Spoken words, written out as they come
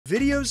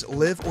Videos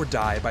live or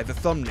die by the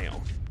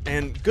thumbnail,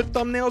 and good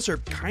thumbnails are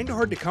kinda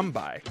hard to come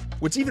by.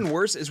 What's even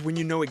worse is when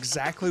you know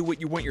exactly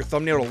what you want your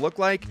thumbnail to look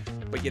like,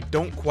 but you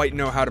don't quite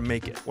know how to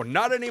make it. Well,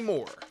 not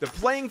anymore. The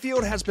playing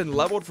field has been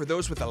leveled for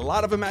those with a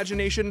lot of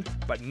imagination,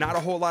 but not a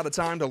whole lot of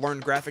time to learn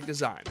graphic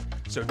design.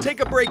 So take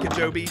a break,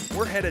 Adobe.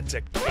 We're headed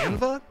to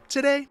Canva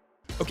today.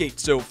 Okay,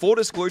 so full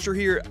disclosure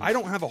here, I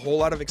don't have a whole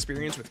lot of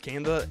experience with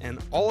Canva, and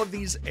all of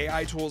these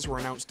AI tools were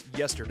announced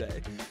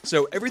yesterday.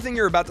 So everything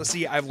you're about to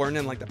see, I've learned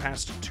in like the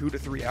past 2 to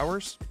 3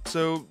 hours.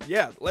 So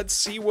yeah, let's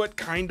see what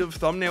kind of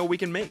thumbnail we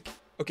can make.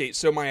 Okay,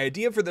 so my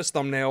idea for this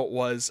thumbnail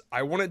was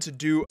I wanted to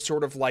do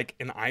sort of like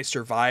an I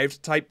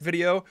survived type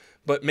video,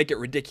 but make it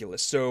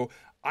ridiculous. So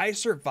I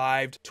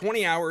survived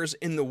 20 hours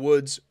in the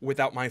woods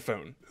without my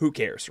phone. Who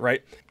cares,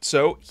 right?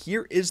 So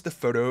here is the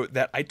photo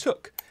that I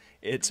took.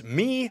 It's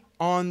me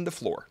on the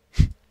floor.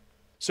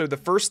 So the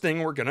first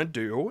thing we're gonna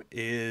do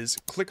is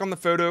click on the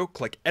photo,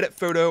 click edit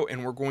photo,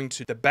 and we're going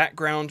to the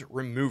background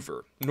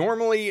remover.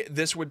 Normally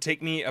this would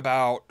take me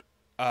about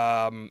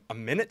a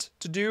minute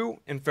to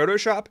do in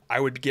Photoshop. I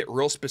would get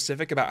real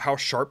specific about how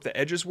sharp the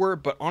edges were,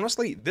 but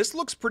honestly, this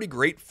looks pretty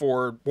great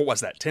for, what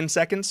was that, 10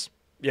 seconds?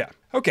 Yeah.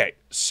 Okay,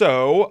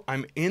 so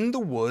I'm in the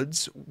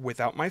woods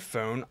without my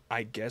phone.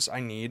 I guess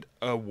I need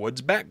a woods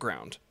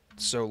background.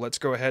 So let's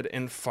go ahead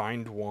and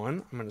find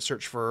one. I'm gonna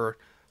search for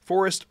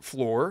forest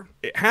floor.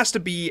 It has to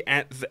be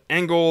at the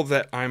angle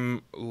that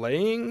I'm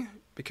laying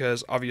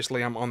because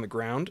obviously I'm on the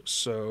ground.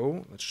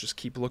 So let's just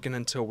keep looking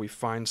until we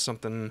find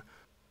something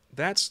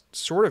that's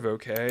sort of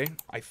okay.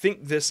 I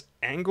think this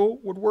angle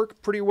would work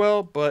pretty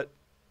well, but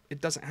it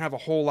doesn't have a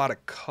whole lot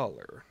of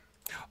color.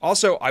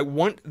 Also, I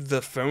want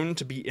the phone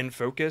to be in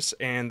focus,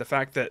 and the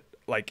fact that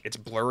like it's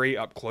blurry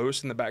up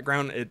close in the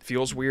background, it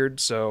feels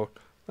weird. So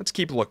let's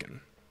keep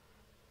looking.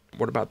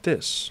 What about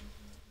this?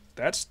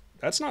 That's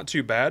not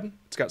too bad.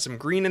 It's got some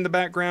green in the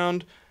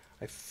background.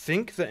 I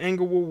think the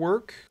angle will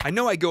work. I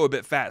know I go a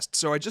bit fast,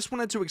 so I just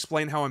wanted to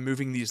explain how I'm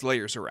moving these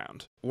layers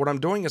around. What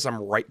I'm doing is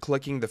I'm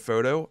right-clicking the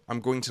photo,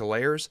 I'm going to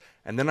layers,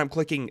 and then I'm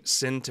clicking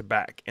send to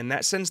back, and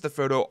that sends the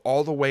photo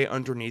all the way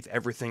underneath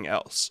everything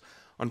else.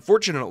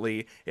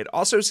 Unfortunately, it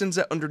also sends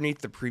it underneath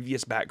the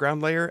previous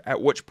background layer,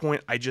 at which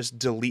point I just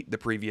delete the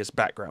previous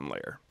background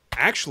layer.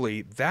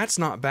 Actually, that's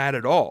not bad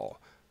at all.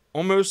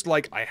 Almost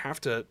like I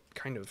have to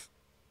kind of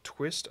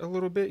twist a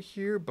little bit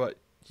here, but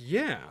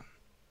yeah,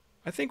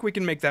 I think we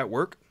can make that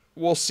work.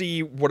 We'll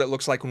see what it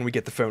looks like when we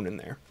get the phone in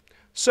there.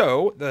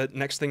 So the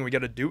next thing we got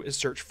to do is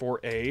search for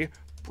a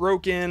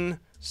broken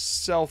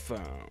cell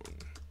phone.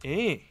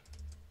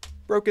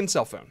 Broken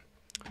cell phone.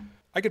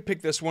 I could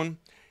pick this one.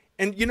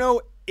 And you know,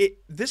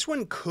 this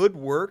one could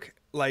work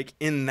like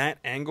in that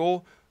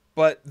angle,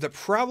 but the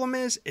problem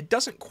is it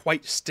doesn't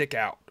quite stick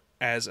out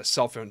as a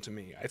cell phone to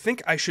me. I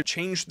think I should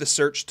change the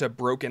search to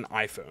broken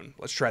iPhone.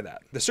 Let's try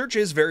that. The search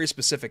is very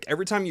specific.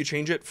 Every time you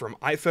change it from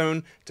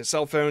iPhone to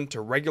cell phone to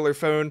regular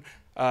phone,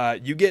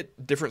 you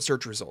get different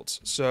search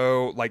results.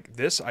 So like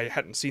this, I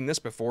hadn't seen this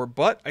before,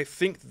 but I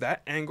think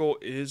that angle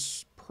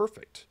is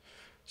perfect.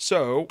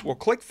 So we'll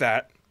click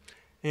that.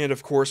 And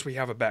of course we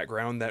have a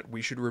background that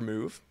we should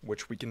remove,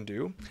 which we can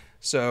do.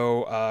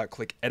 So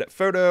click edit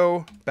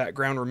photo,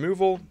 background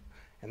removal.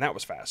 And that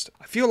was fast.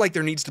 I feel like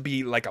there needs to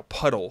be like a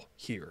puddle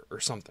here or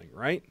something,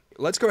 right?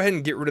 Let's go ahead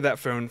and get rid of that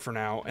phone for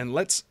now. And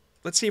let's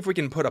see if we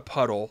can put a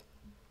puddle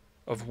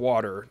of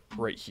water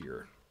right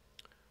here.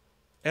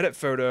 Edit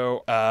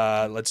photo.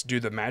 Let's do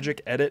the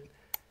magic edit.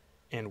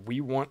 And we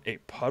want a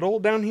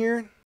puddle down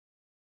here.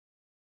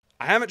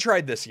 I haven't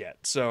tried this yet,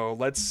 so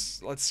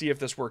let's see if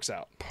this works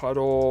out.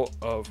 Puddle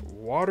of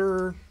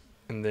water,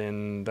 and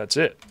then that's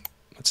it.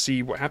 Let's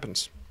see what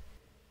happens.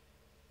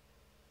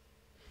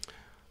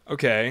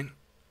 Okay.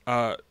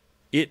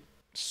 It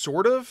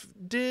sort of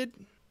did.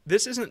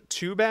 This isn't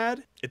too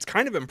bad. It's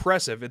kind of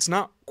impressive. It's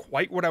not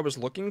quite what I was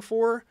looking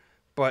for,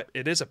 but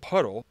it is a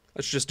puddle.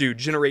 Let's just do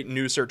generate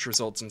new search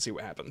results and see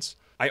what happens.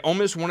 I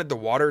almost wanted the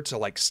water to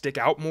like stick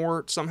out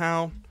more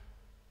somehow.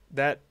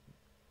 That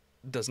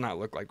does not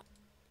look like,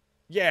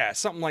 yeah,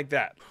 something like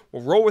that.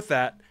 We'll roll with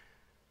that.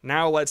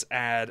 Now let's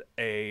add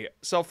a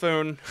cell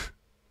phone.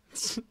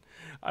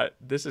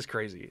 This is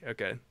crazy.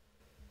 Okay.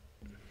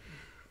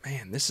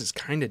 Man, this is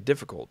kind of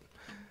difficult.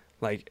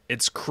 Like,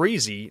 it's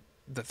crazy,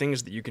 the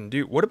things that you can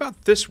do. What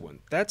about this one?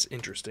 That's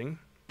interesting.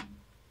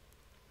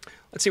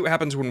 Let's see what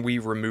happens when we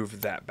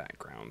remove that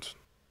background.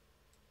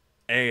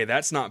 Hey,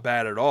 that's not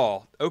bad at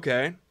all.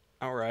 Okay,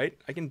 all right,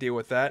 I can deal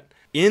with that.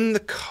 In the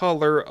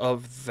color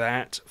of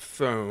that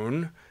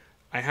phone,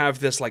 I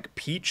have this like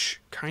peach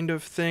kind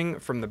of thing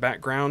from the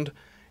background,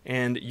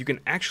 and you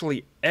can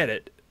actually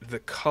edit the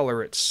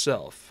color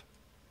itself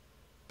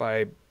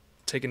by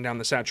taking down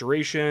the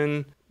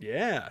saturation.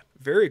 Yeah,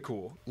 very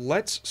cool.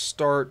 Let's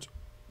start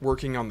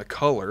working on the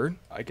color.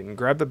 I can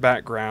grab the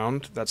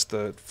background. That's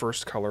the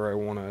first color I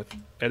want to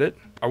edit.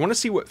 I want to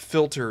see what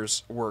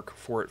filters work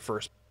for it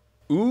first.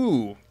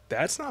 Ooh,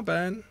 that's not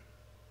bad.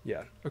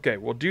 Yeah, okay,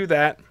 we'll do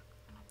that,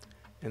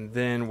 and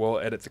then we'll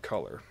edit the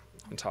color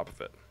on top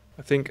of it.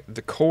 I think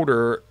the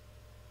colder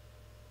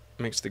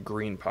makes the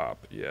green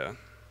pop, yeah.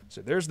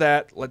 So there's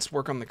that. Let's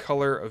work on the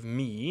color of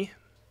me.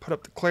 Put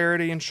up the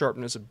clarity and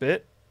sharpness a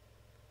bit.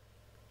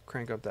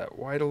 Crank up that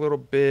white a little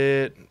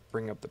bit.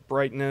 Bring up the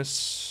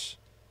brightness.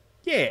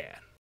 Yeah.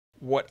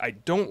 What I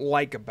don't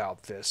like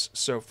about this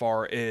so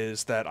far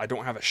is that I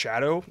don't have a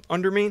shadow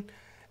under me.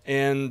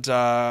 And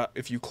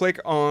if you click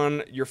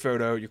on your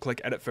photo, you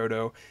click edit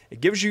photo,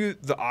 it gives you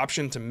the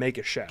option to make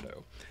a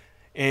shadow.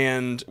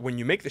 And when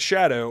you make the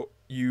shadow,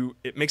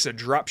 it makes a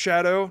drop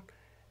shadow.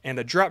 And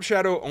a drop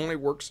shadow only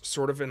works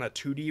sort of in a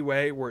 2D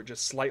way where it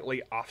just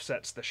slightly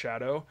offsets the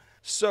shadow.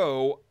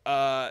 So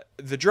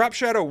the drop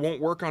shadow won't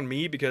work on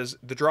me because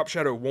the drop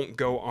shadow won't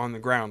go on the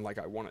ground like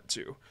I want it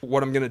to.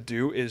 What I'm going to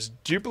do is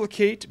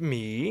duplicate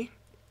me.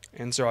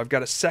 And so I've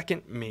got a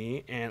second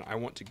me, and I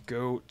want to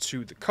go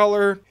to the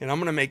color, and I'm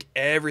going to make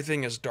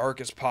everything as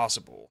dark as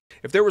possible.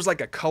 If there was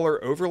like a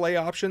color overlay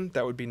option,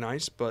 that would be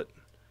nice, but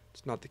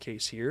it's not the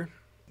case here.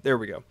 There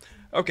we go.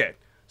 Okay,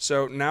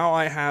 so now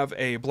I have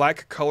a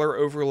black color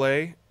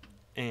overlay,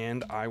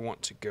 and I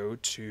want to go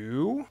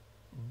to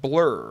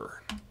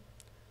blur.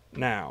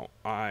 Now,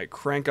 I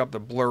crank up the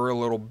blur a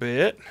little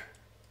bit,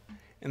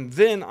 and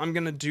then I'm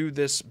going to do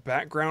this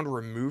background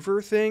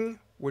remover thing,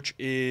 which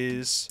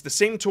is the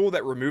same tool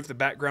that removed the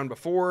background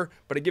before,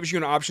 but it gives you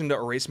an option to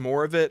erase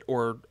more of it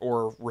or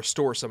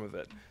restore some of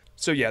it.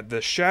 So yeah,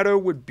 the shadow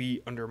would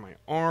be under my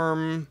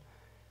arm,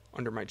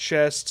 under my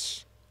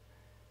chest,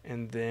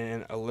 and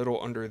then a little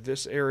under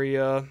this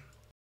area.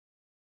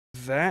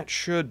 That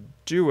should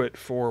do it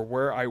for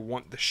where I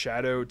want the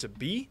shadow to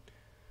be.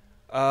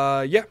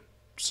 Yeah.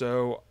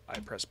 So I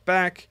press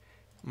back.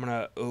 I'm going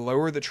to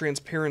lower the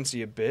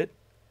transparency a bit.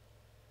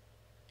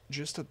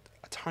 Just a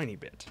tiny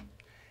bit.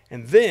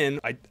 And then,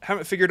 I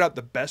haven't figured out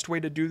the best way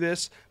to do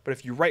this, but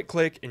if you right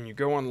click and you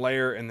go on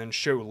layer and then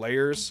show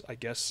layers, I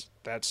guess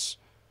that's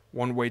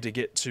one way to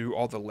get to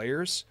all the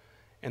layers.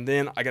 And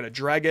then I got to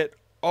drag it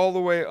all the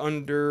way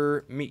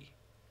under me.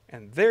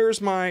 And there's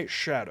my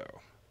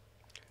shadow.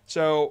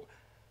 So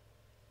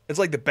it's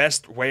like the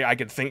best way I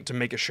could think to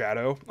make a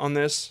shadow on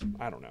this.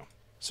 I don't know.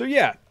 So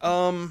yeah,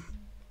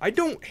 I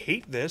don't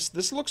hate this.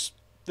 This looks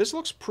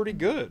pretty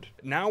good.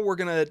 Now we're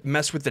gonna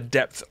mess with the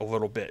depth a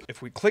little bit.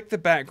 If we click the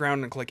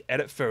background and click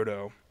edit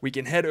photo, we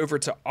can head over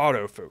to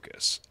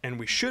autofocus, and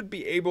we should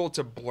be able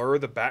to blur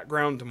the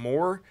background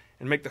more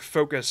and make the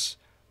focus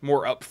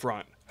more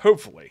upfront,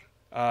 hopefully.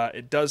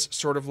 It does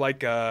sort of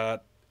like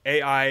a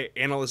AI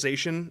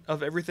analyzation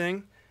of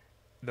everything.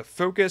 The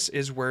focus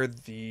is where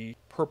the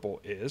purple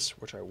is,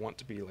 which I want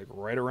to be like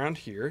right around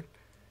here.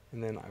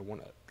 And then I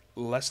want to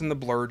lessen the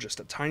blur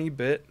just a tiny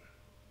bit.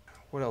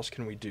 What else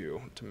can we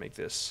do to make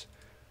this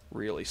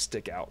really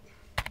stick out?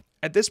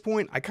 At this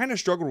point, I kind of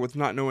struggled with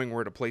not knowing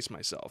where to place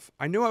myself.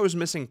 I knew I was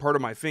missing part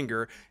of my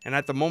finger, and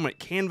at the moment,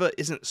 Canva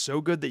isn't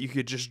so good that you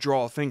could just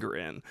draw a finger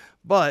in.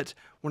 But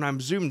when I'm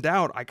zoomed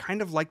out, I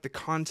kind of like the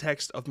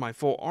context of my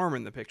full arm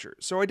in the picture,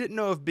 so I didn't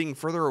know if being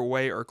further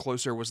away or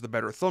closer was the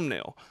better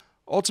thumbnail.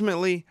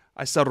 Ultimately,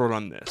 I settled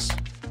on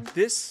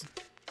this.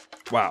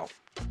 Wow.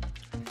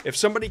 If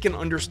somebody can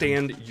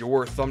understand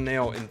your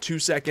thumbnail in 2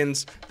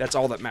 seconds, that's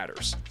all that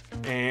matters.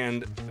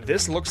 And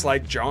this looks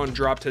like John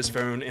dropped his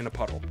phone in a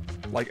puddle.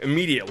 Like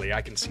immediately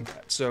I can see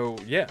that. So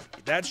yeah,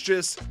 that's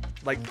just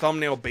like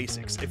thumbnail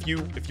basics. If you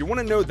want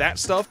to know that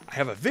stuff, I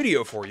have a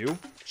video for you.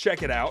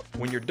 Check it out.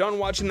 When you're done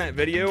watching that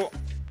video,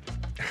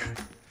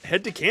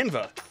 head to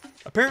Canva.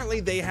 Apparently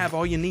they have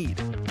all you need.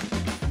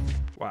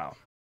 Wow.